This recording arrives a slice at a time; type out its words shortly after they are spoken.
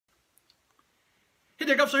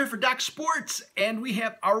Diego here for Doc Sports, and we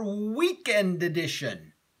have our weekend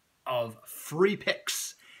edition of free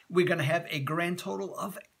picks. We're going to have a grand total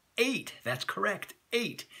of 8. That's correct,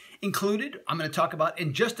 8. Included, I'm going to talk about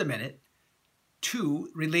in just a minute, 2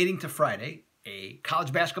 relating to Friday, a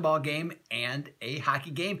college basketball game and a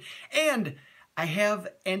hockey game. And I have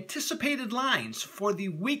anticipated lines for the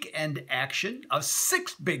weekend action of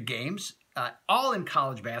 6 big games, all in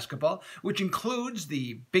college basketball, which includes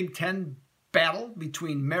the Big Ten battle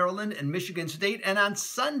between Maryland and Michigan State. And on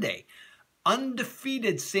Sunday,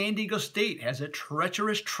 undefeated San Diego State has a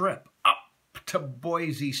treacherous trip up to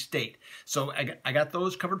Boise State. So I got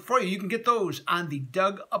those covered for you. You can get those on the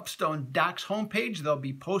Doug Upstone Docs homepage. They'll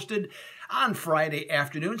be posted on Friday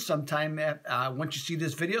afternoon sometime once you see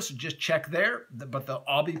this video, so just check there. But they'll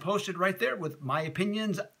all be posted right there with my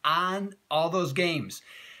opinions on all those games.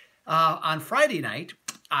 On Friday night,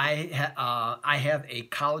 I have a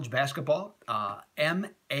college basketball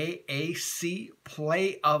MAAC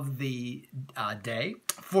play of the day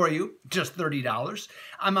for you, just $30.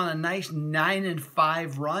 I'm on a nice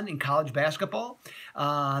 9-5 run in college basketball.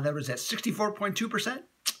 That was at 64.2%.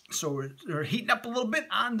 So we're heating up a little bit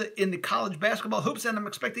in the college basketball hoops, and I'm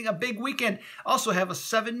expecting a big weekend. Also have a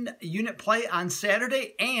 7-unit play on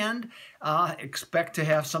Saturday, and expect to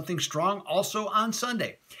have something strong also on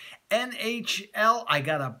Sunday. NHL, I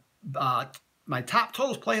got my top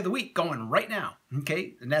totals play of the week going right now,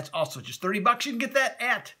 okay? And that's also just $30. You can get that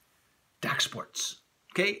at Doc Sports,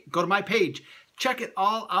 okay? Go to my page, check it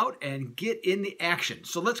all out, and get in the action.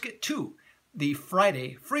 So let's get to the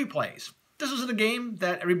Friday free plays. This isn't a game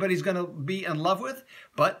that everybody's going to be in love with,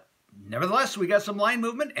 but nevertheless, we got some line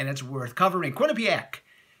movement, and it's worth covering. Quinnipiac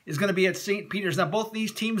is going to be at St. Peter's. Now, both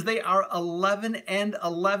these teams, they are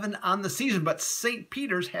 11-11 on the season, but St.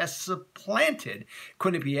 Peter's has supplanted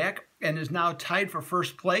Quinnipiac and is now tied for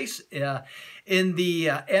first place in the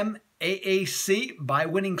MAAC by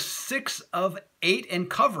winning 6 of 8 and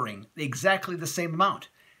covering exactly the same amount.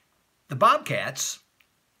 The Bobcats,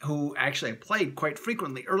 who actually played quite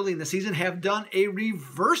frequently early in the season, have done a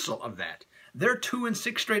reversal of that. They're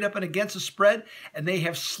 2-6 straight up and against the spread, and they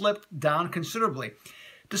have slipped down considerably.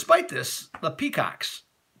 Despite this, the Peacocks,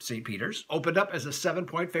 St. Peter's, opened up as a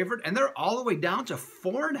 7-point favorite, and they're all the way down to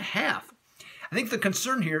 4.5. I think the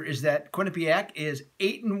concern here is that Quinnipiac is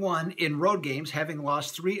 8-1 in road games, having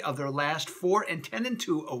lost 3 of their last 4 and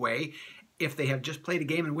 10-2 away if they have just played a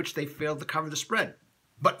game in which they failed to cover the spread.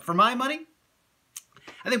 But for my money,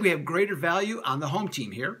 I think we have greater value on the home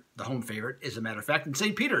team here. The home favorite, as a matter of fact, in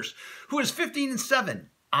St. Peter's, who is 15-7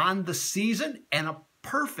 on the season and a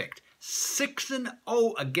perfect 6-0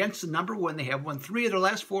 against the number when they have won 3 of their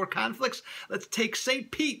last 4 conflicts. Let's take St.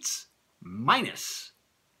 Pete's minus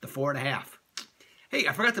the 4.5. Hey,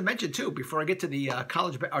 I forgot to mention too, before I get to the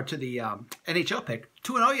NHL pick,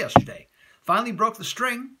 2-0 yesterday. Finally broke the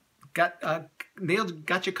string. Got you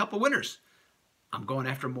a couple winners. I'm going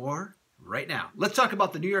after more right now. Let's talk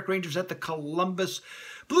about the New York Rangers at the Columbus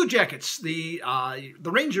Blue Jackets. The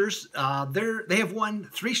Rangers, they have won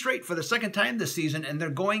 3 straight for the 2nd time this season, and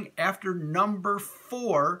they're going after number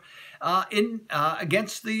 4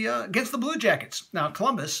 against the Blue Jackets. Now,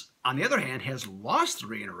 Columbus, on the other hand, has lost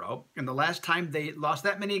 3 in a row, and the last time they lost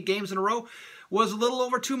that many games in a row was a little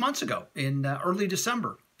over 2 months ago in early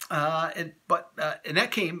December. And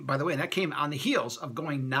that came, by the way, on the heels of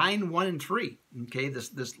going 9-1-3. Okay,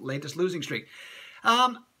 this latest losing streak.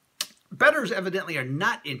 Bettors evidently are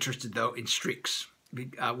not interested though in streaks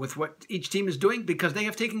with what each team is doing, because they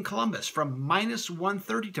have taken Columbus from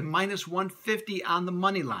 -130 to -150 on the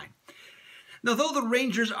money line. Now, though the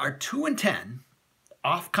Rangers are 2-10,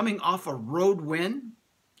 coming off a road win,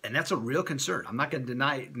 and that's a real concern. I'm not going to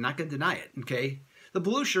deny it. Okay. The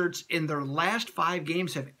Blue Shirts in their last 5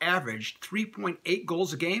 games have averaged 3.8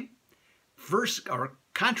 goals a game.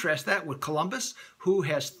 Contrast that with Columbus, who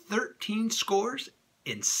has 13 scores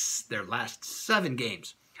in their last 7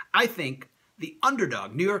 games. I think the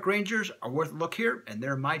underdog New York Rangers are worth a look here, and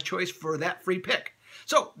they're my choice for that free pick.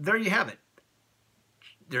 So there you have it.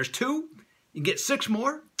 There's 2. You can get 6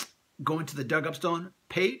 more going to the Doug Upstone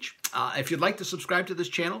page. If you'd like to subscribe to this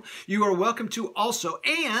channel, you are welcome to also.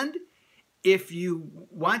 And if you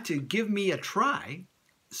want to give me a try,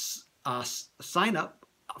 sign up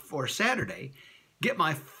for Saturday, get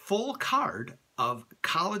my full card of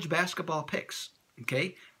college basketball picks,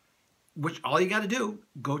 okay? Which all you got to do,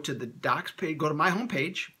 go to the Docs page, go to my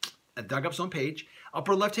homepage, the Doug Upstone page,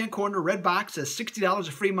 upper left-hand corner, red box says $60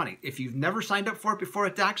 of free money. If you've never signed up for it before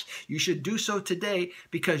at Docs, you should do so today,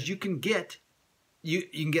 because you can get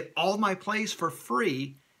all my plays for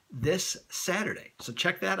free this Saturday. So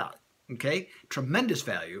check that out. Okay, tremendous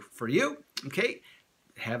value for you. Okay,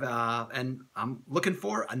 And I'm looking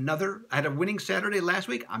for another. I had a winning Saturday last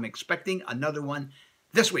week. I'm expecting another one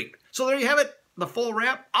this week. So there you have it, the full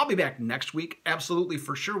wrap. I'll be back next week, absolutely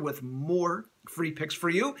for sure, with more free picks for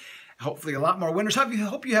you. Hopefully a lot more winners.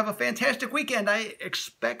 Hope you have a fantastic weekend. I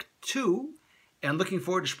expect to. And looking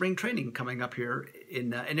forward to spring training coming up here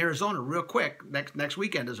in Arizona real quick next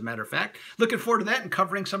weekend, as a matter of fact. Looking forward to that and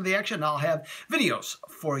covering some of the action. I'll have videos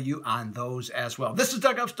for you on those as well. This is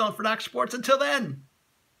Doug Upstone for Doc Sports. Until then,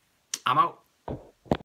 I'm out.